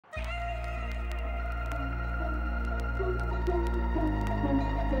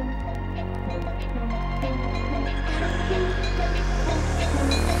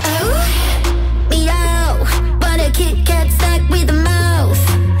Kit Kat stack with a mouth.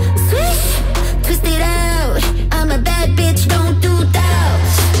 Swish, twist it out. I'm a bad bitch, don't do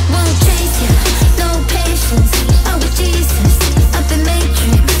doubts. Won't chase you, no patience. Oh Jesus, up in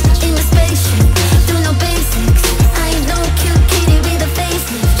Matrix, in the spaceship, do no basics. I ain't no cute kitty with a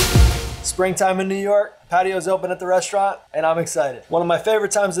facelift. Springtime in New York, patio's open at the restaurant, and I'm excited. One of my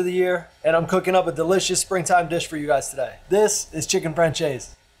favorite times of the year, and I'm cooking up a delicious springtime dish for you guys today. This is chicken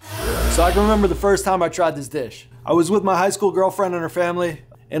franchise. So I can remember the first time I tried this dish. I was with my high school girlfriend and her family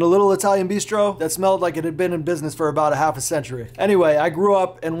in a little Italian bistro that smelled like it had been in business for about a half a century. Anyway, I grew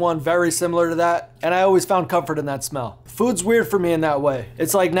up in one very similar to that, and I always found comfort in that smell. Food's weird for me in that way.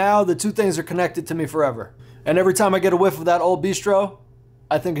 It's like now the two things are connected to me forever. And every time I get a whiff of that old bistro,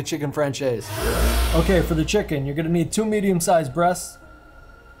 I think of chicken franchise. Okay, for the chicken, you're gonna need 2 medium-sized breasts.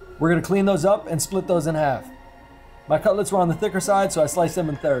 We're gonna clean those up and split those in half. My cutlets were on the thicker side, so I sliced them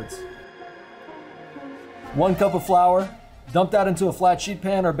in thirds. 1 cup of flour. Dump that into a flat sheet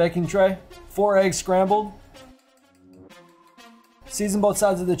pan or baking tray. 4 eggs scrambled. Season both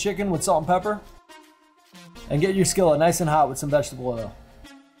sides of the chicken with salt and pepper. And get your skillet nice and hot with some vegetable oil.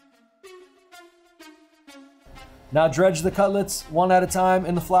 Now dredge the cutlets one at a time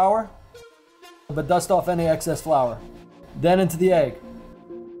in the flour, but dust off any excess flour. Then into the egg.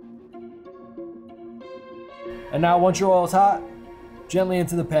 And now once your oil is hot, gently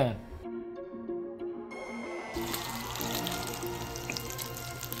into the pan.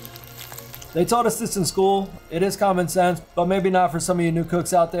 They taught us this in school. It is common sense, but maybe not for some of you new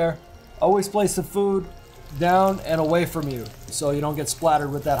cooks out there. Always place the food down and away from you so you don't get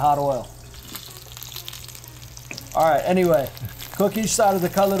splattered with that hot oil. Alright, anyway, cook each side of the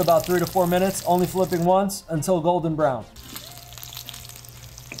cutlet about 3 to 4 minutes, only flipping once until golden brown.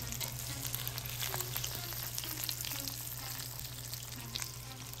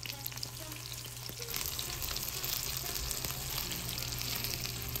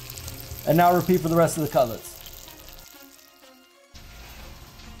 And now repeat for the rest of the cutlets.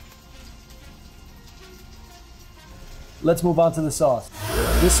 Let's move on to the sauce.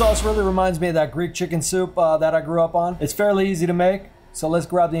 This sauce really reminds me of that Greek chicken soup that I grew up on. It's fairly easy to make, so let's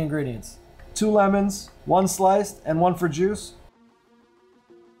grab the ingredients. 2 lemons, 1 sliced and 1 for juice.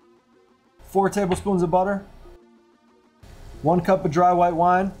 4 tablespoons of butter. 1 cup of dry white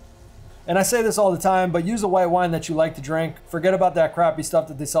wine. And I say this all the time, but use a white wine that you like to drink. Forget about that crappy stuff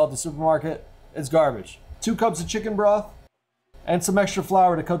that they sell at the supermarket. It's garbage. 2 cups of chicken broth and some extra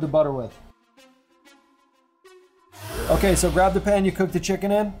flour to coat the butter with. Okay, so grab the pan you cooked the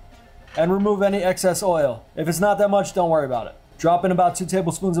chicken in and remove any excess oil. If it's not that much, don't worry about it. Drop in about 2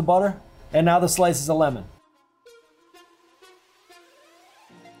 tablespoons of butter and now the slices of lemon.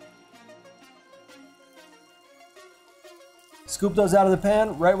 Scoop those out of the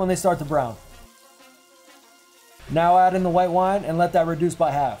pan right when they start to brown. Now add in the white wine and let that reduce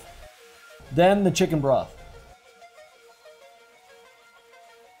by half. Then the chicken broth.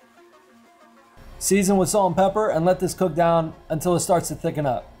 Season with salt and pepper and let this cook down until it starts to thicken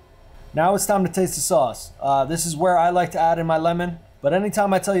up. Now it's time to taste the sauce. This is where I like to add in my lemon, but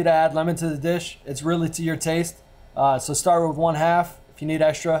anytime I tell you to add lemon to the dish, it's really to your taste. So start with 1/2. If you need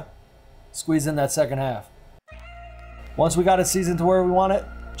extra, squeeze in that second half. Once we got it seasoned to where we want it,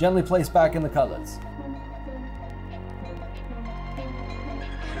 gently place back in the cutlets.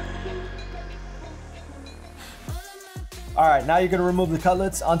 Alright, now you're going to remove the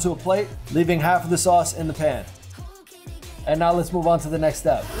cutlets onto a plate, leaving half of the sauce in the pan. And now let's move on to the next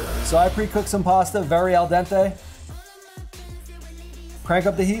step. So I pre-cooked some pasta, very al dente. Crank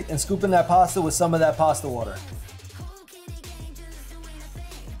up the heat and scoop in that pasta with some of that pasta water.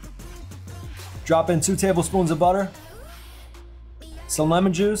 Drop in 2 tablespoons of butter, some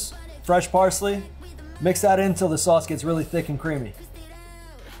lemon juice, fresh parsley. Mix that in until the sauce gets really thick and creamy.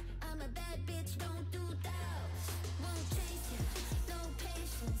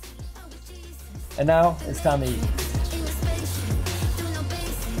 And now it's time to eat.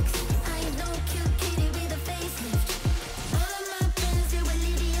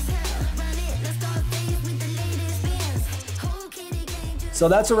 So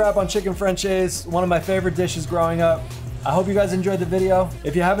that's a wrap on chicken franchise, one of my favorite dishes growing up. I hope you guys enjoyed the video.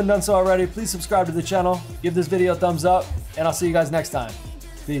 If you haven't done so already, please subscribe to the channel, give this video a thumbs up, and I'll see you guys next time.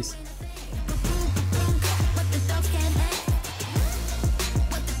 Peace.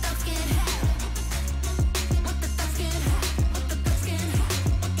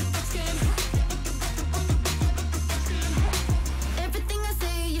 Everything I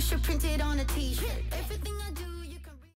say, you should print it on a t-shirt.